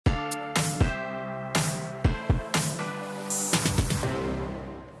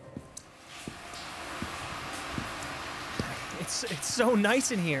It's so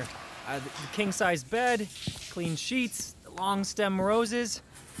nice in here. The king-size bed, clean sheets, the long stem roses.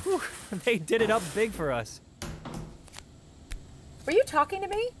 Whew, they did it up big for us. Were you talking to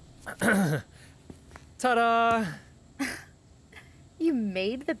me? Ta-da! You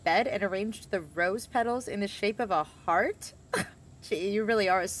made the bed and arranged the rose petals in the shape of a heart? Gee, you really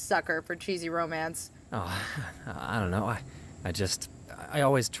are a sucker for cheesy romance. Oh, I don't know. I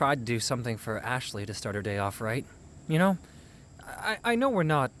always tried to do something for Ashley to start her day off right. You know? I know we're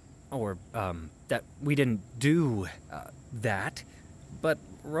not, or, that we didn't do, that, but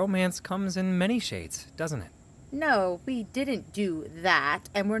romance comes in many shades, doesn't it? No, we didn't do that,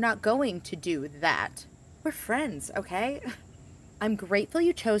 and we're not going to do that. We're friends, okay? I'm grateful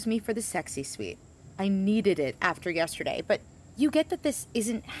you chose me for the sexy suite. I needed it after yesterday, but you get that this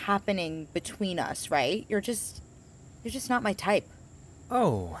isn't happening between us, right? You're just not my type.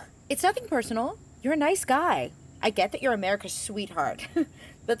 Oh. It's nothing personal. You're a nice guy. I get that you're America's sweetheart.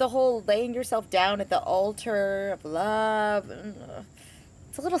 But the whole laying yourself down at the altar of love,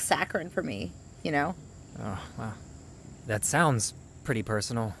 it's a little saccharine for me, you know? Oh, wow. That sounds pretty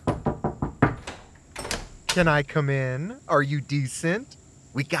personal. Can I come in? Are you decent?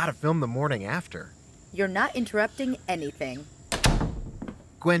 We gotta film the morning after. You're not interrupting anything.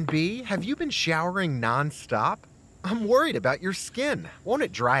 Gwen B, have you been showering non-stop? I'm worried about your skin. Won't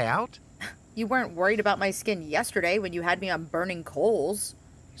it dry out? You weren't worried about my skin yesterday when you had me on burning coals.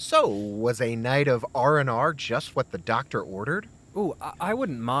 So, was a night of R&R just what the doctor ordered? Ooh, I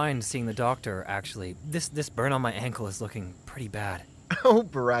wouldn't mind seeing the doctor, actually. This burn on my ankle is looking pretty bad. Oh,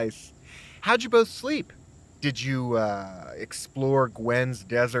 Bryce. How'd you both sleep? Did you, explore Gwen's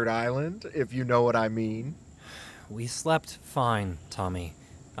desert island, if you know what I mean? We slept fine, Tommy.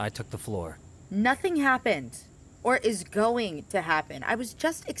 I took the floor. Nothing happened. Or is going to happen. I was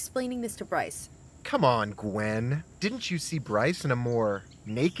just explaining this to Bryce. Come on, Gwen. Didn't you see Bryce in a more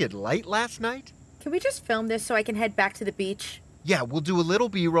naked light last night? Can we just film this so I can head back to the beach? Yeah, we'll do a little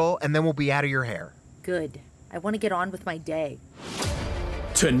B-roll and then we'll be out of your hair. Good. I want to get on with my day.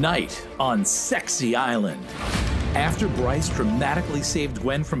 Tonight on Sexy Island. After Bryce dramatically saved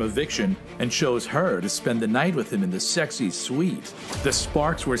Gwen from eviction and chose her to spend the night with him in the sexy suite, the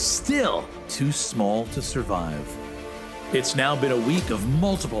sparks were still too small to survive. It's now been a week of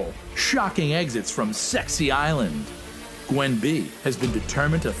multiple, shocking exits from Sexy Island. Gwen B has been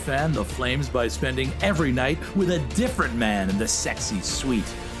determined to fan the flames by spending every night with a different man in the sexy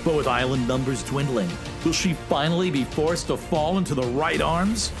suite. But with island numbers dwindling, will she finally be forced to fall into the right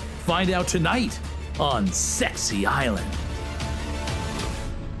arms? Find out tonight on Sexy Island.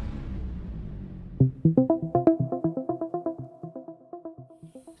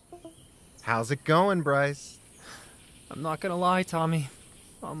 How's it going, Bryce? I'm not gonna lie, Tommy.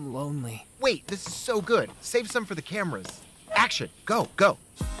 I'm lonely. Wait, this is so good. Save some for the cameras. Action, go, go.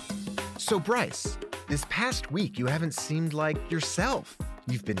 So, Bryce, this past week you haven't seemed like yourself.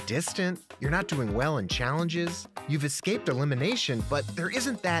 You've been distant, you're not doing well in challenges, you've escaped elimination, but there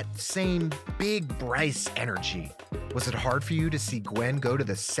isn't that same big Bryce energy. Was it hard for you to see Gwen go to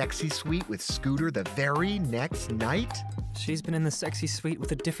the sexy suite with Scooter the very next night? She's been in the sexy suite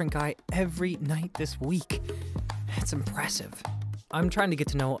with a different guy every night this week. It's impressive. I'm trying to get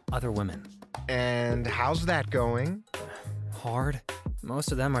to know other women. And how's that going? Hard.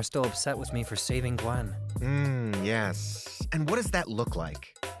 Most of them are still upset with me for saving Gwen. Yes. And what does that look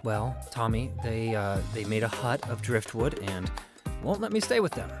like? Well, Tommy, they made a hut of driftwood and won't let me stay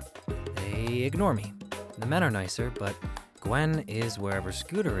with them. They ignore me. The men are nicer, but Gwen is wherever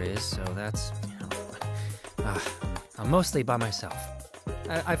Scooter is, so that's, I'm mostly by myself.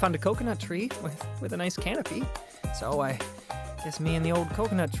 I found a coconut tree with a nice canopy, so I guess me and the old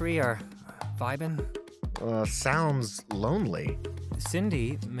coconut tree are vibing. Sounds lonely.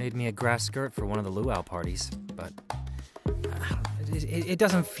 Cindy made me a grass skirt for one of the luau parties, but it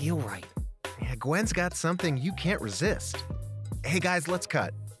doesn't feel right. Yeah, Gwen's got something you can't resist. Hey guys, let's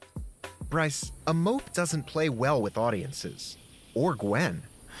cut. Bryce, a mope doesn't play well with audiences. Or Gwen.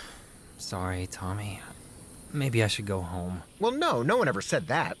 Sorry, Tommy. Maybe I should go home. Well, no one ever said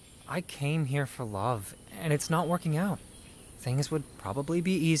that. I came here for love, and it's not working out. Things would probably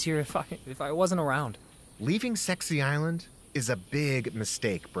be easier if I wasn't around. Leaving Sexy Island is a big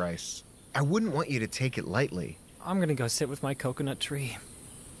mistake, Bryce. I wouldn't want you to take it lightly. I'm gonna go sit with my coconut tree.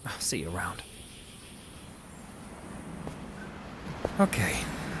 I'll see you around. Okay,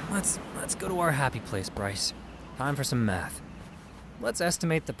 let's go to our happy place, Bryce. Time for some math. Let's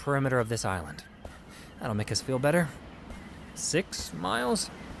estimate the perimeter of this island. That'll make us feel better. 6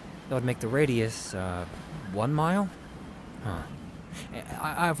 miles? That would make the radius, 1 mile? Huh.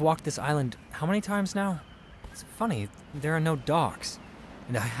 I've walked this island how many times now? It's funny, there are no docks,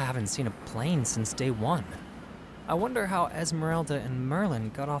 and I haven't seen a plane since day one. I wonder how Esmeralda and Merlin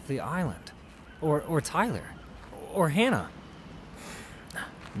got off the island. Or Tyler. Or Hannah.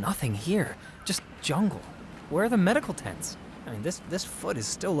 Nothing here. Just jungle. Where are the medical tents? I mean, this foot is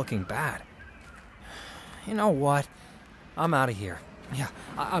still looking bad. You know what? I'm out of here. Yeah,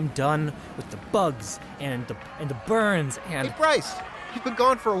 I'm done with the bugs and the burns and... Hey, Bryce, you've been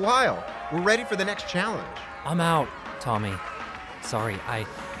gone for a while. We're ready for the next challenge. I'm out, Tommy. Sorry, I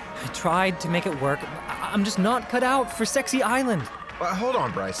tried to make it work. I'm just not cut out for Sexy Island. Hold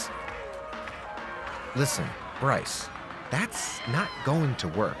on, Bryce. Listen, Bryce, that's not going to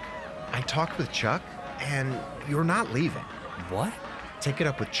work. I talked with Chuck, and you're not leaving. What? Take it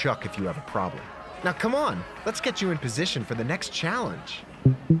up with Chuck if you have a problem. Now, come on. Let's get you in position for the next challenge.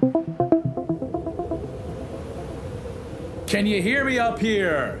 Can you hear me up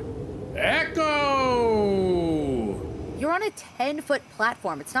here? Echo! You're on a 10-foot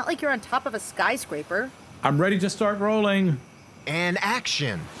platform. It's not like you're on top of a skyscraper. I'm ready to start rolling. And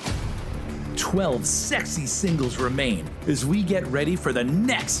action. 12 sexy singles remain as we get ready for the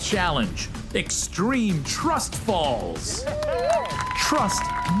next challenge, Extreme Trust Falls. Trust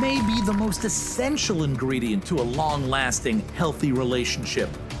may be the most essential ingredient to a long-lasting, healthy relationship.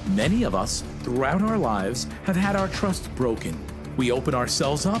 Many of us, throughout our lives, have had our trust broken. We open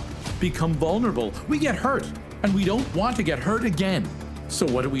ourselves up, become vulnerable, we get hurt, and we don't want to get hurt again. So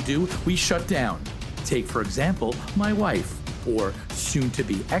what do? We shut down. Take, for example, my wife, or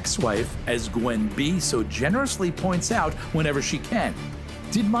soon-to-be ex-wife, as Gwen B so generously points out whenever she can.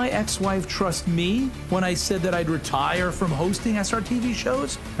 Did my ex-wife trust me when I said that I'd retire from hosting SRTV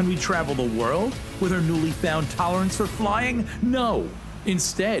shows and we'd travel the world with her newly found tolerance for flying? No.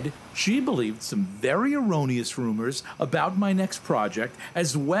 Instead, she believed some very erroneous rumors about my next project,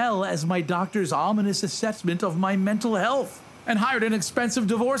 as well as my doctor's ominous assessment of my mental health, and hired an expensive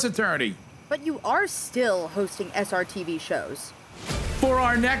divorce attorney. But you are still hosting SRTV shows. For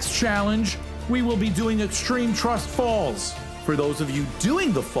our next challenge, we will be doing Extreme Trust Falls. For those of you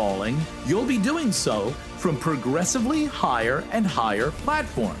doing the falling, you'll be doing so from progressively higher and higher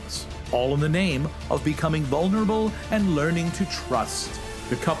platforms, all in the name of becoming vulnerable and learning to trust.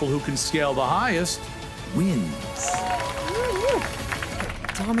 The couple who can scale the highest wins.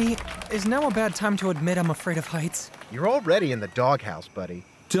 Tommy, is now a bad time to admit I'm afraid of heights? You're already in the doghouse, buddy.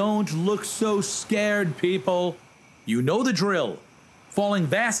 Don't look so scared, people. You know the drill. Falling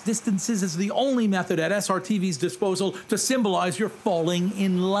vast distances is the only method at SRTV's disposal to symbolize you're falling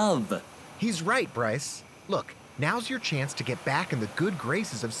in love. He's right, Bryce. Look, now's your chance to get back in the good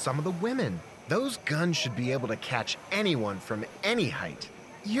graces of some of the women. Those guns should be able to catch anyone from any height.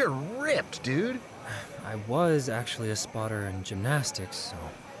 You're ripped, dude. I was actually a spotter in gymnastics, so...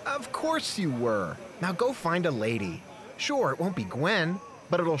 Of course you were. Now go find a lady. Sure, it won't be Gwen,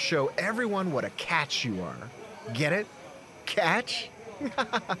 but it'll show everyone what a catch you are. Get it? Catch?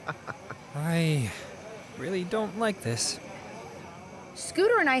 I really don't like this.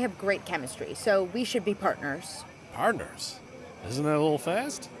 Scooter and I have great chemistry, so we should be partners. Partners? Isn't that a little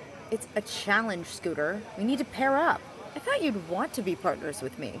fast? It's a challenge, Scooter. We need to pair up. I thought you'd want to be partners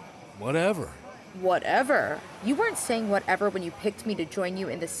with me. Whatever. Whatever? You weren't saying whatever when you picked me to join you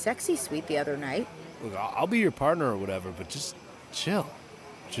in the sexy suite the other night. Look, I'll be your partner or whatever, but just chill.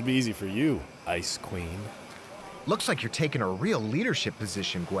 Should be easy for you, Ice Queen. Looks like you're taking a real leadership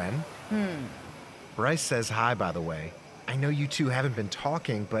position, Gwen. Bryce says hi, by the way. I know you two haven't been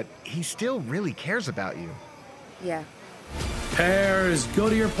talking, but he still really cares about you. Yeah. Pairs, go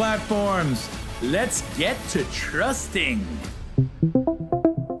to your platforms. Let's get to trusting.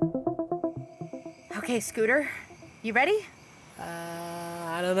 Okay, Scooter. You ready?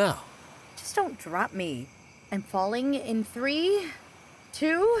 I don't know. Just don't drop me. I'm falling in 3,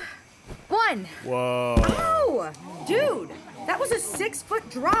 2, 1. Whoa. Oh! Dude, that was a 6-foot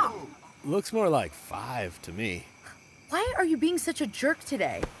drop. Looks more like 5 to me. Why are you being such a jerk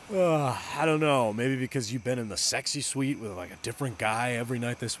today? I don't know. Maybe because you've been in the sexy suite with like a different guy every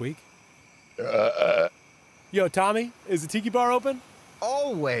night this week? Yo, Tommy, is the tiki bar open?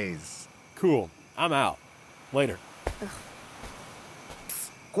 Always. Cool. I'm out. Later.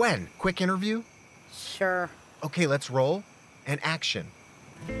 Gwen, quick interview? Sure. Okay, let's roll. And action.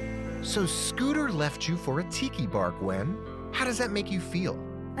 So Scooter left you for a tiki bar, Gwen. How does that make you feel?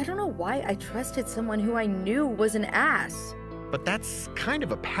 I don't know why I trusted someone who I knew was an ass. But that's kind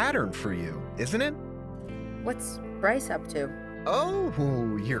of a pattern for you, isn't it? What's Bryce up to?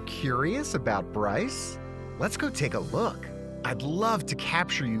 Oh, you're curious about Bryce? Let's go take a look. I'd love to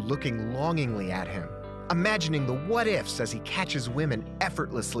capture you looking longingly at him, imagining the what-ifs as he catches women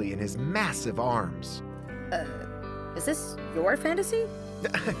effortlessly in his massive arms. Is this your fantasy?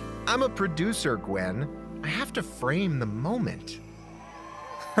 I'm a producer, Gwen. I have to frame the moment.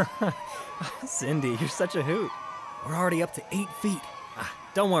 Cindy, you're such a hoot. We're already up to 8 feet.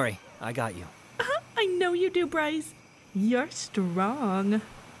 Don't worry, I got you. I know you do, Bryce. You're strong.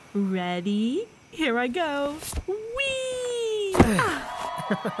 Ready? Here I go. Whee!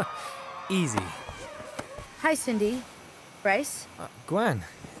 Easy. Hi, Cindy. Bryce? Gwen,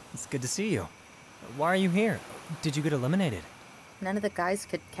 it's good to see you. Why are you here? Did you get eliminated? None of the guys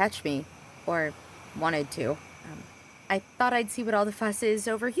could catch me. Or wanted to. I thought I'd see what all the fuss is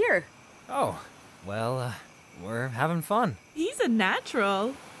over here. Oh, well, we're having fun. He's a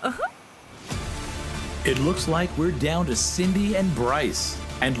natural. It looks like we're down to Cindy and Bryce,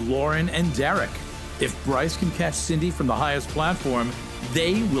 and Lauren and Derek. If Bryce can catch Cindy from the highest platform,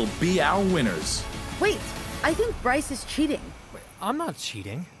 they will be our winners. Wait, I think Bryce is cheating. Wait, I'm not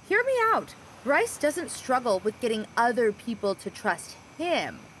cheating. Hear me out. Bryce doesn't struggle with getting other people to trust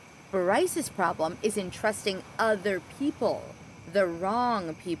him. Bryce's problem is in trusting other people. The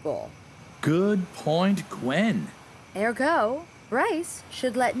wrong people. Good point, Gwen. Ergo, Bryce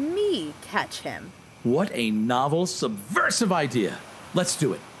should let me catch him. What a novel, subversive idea. Let's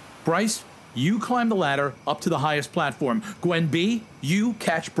do it. Bryce, you climb the ladder up to the highest platform. Gwen B, you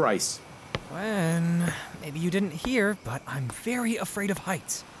catch Bryce. Gwen, maybe you didn't hear, but I'm very afraid of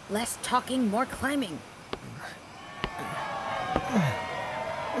heights. Less talking, more climbing.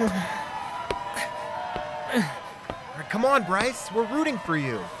 All right, come on, Bryce. We're rooting for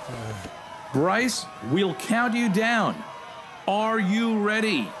you. Bryce, we'll count you down. Are you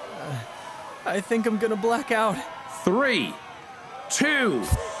ready? I think I'm gonna black out. 3, 2.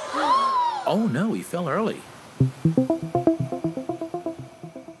 Oh no, he fell early.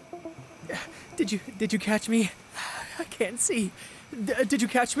 Did you catch me? I can't see. Did you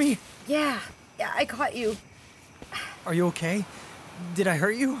catch me? Yeah, I caught you. Are you okay? Did I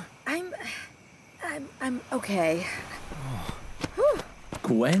hurt you? I'm okay.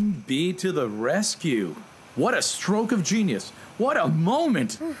 Gwen B to the rescue. What a stroke of genius. What a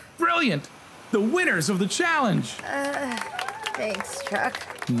moment. Brilliant. The winners of the challenge. Thanks,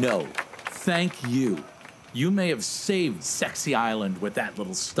 Chuck. No, thank you. You may have saved Sexy Island with that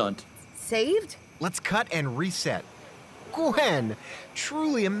little stunt. Saved? Let's cut and reset. Gwen,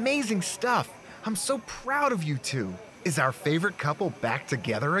 truly amazing stuff. I'm so proud of you two. Is our favorite couple back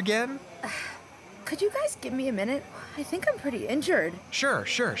together again? Could you guys give me a minute? I think I'm pretty injured. Sure,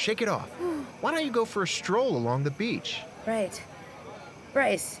 shake it off. Why don't you go for a stroll along the beach? Right.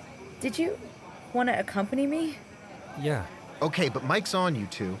 Bryce, did you want to accompany me? Yeah. Okay, but Mike's on you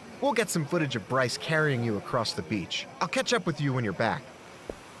two. We'll get some footage of Bryce carrying you across the beach. I'll catch up with you when you're back.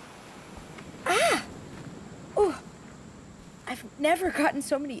 I've never gotten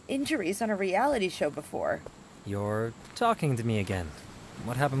so many injuries on a reality show before. You're talking to me again.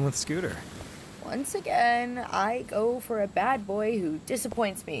 What happened with Scooter? Once again, I go for a bad boy who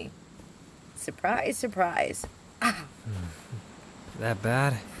disappoints me. Surprise, surprise. That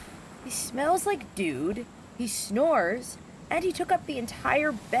bad? He smells like dude, he snores, and he took up the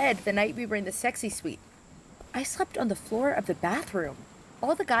entire bed the night we were in the sexy suite. I slept on the floor of the bathroom.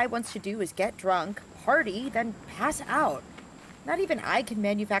 All the guy wants to do is get drunk, party, then pass out. Not even I can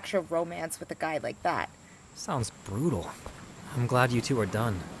manufacture romance with a guy like that. Sounds brutal. I'm glad you two are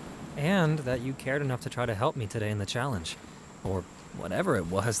done. And that you cared enough to try to help me today in the challenge. Or whatever it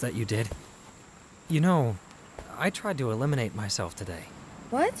was that you did. You know, I tried to eliminate myself today.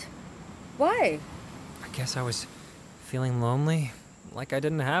 What? Why? I guess I was feeling lonely, like I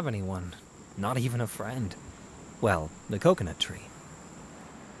didn't have anyone. Not even a friend. Well, the coconut tree.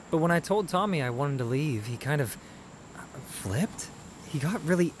 But when I told Tommy I wanted to leave, he kind of flipped. He got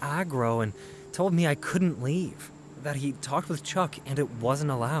really aggro and told me I couldn't leave. That he talked with Chuck and it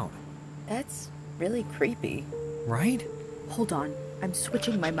wasn't allowed. That's really creepy. Right? Hold on, I'm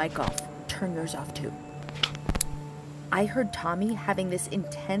switching my mic off. Turn yours off too. I heard Tommy having this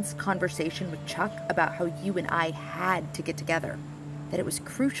intense conversation with Chuck about how you and I had to get together. That it was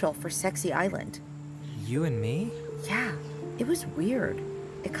crucial for Sexy Island. You and me? Yeah, it was weird.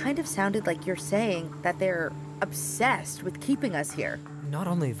 It kind of sounded like you're saying that they're obsessed with keeping us here. Not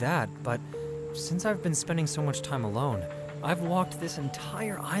only that, but since I've been spending so much time alone, I've walked this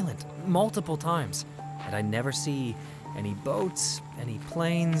entire island multiple times, and I never see any boats, any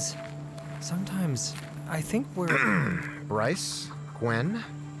planes. Sometimes I think we're... Bryce, Gwen,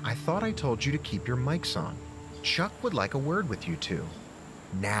 I thought I told you to keep your mics on. Chuck would like a word with you two.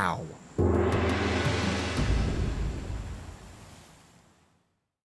 Now.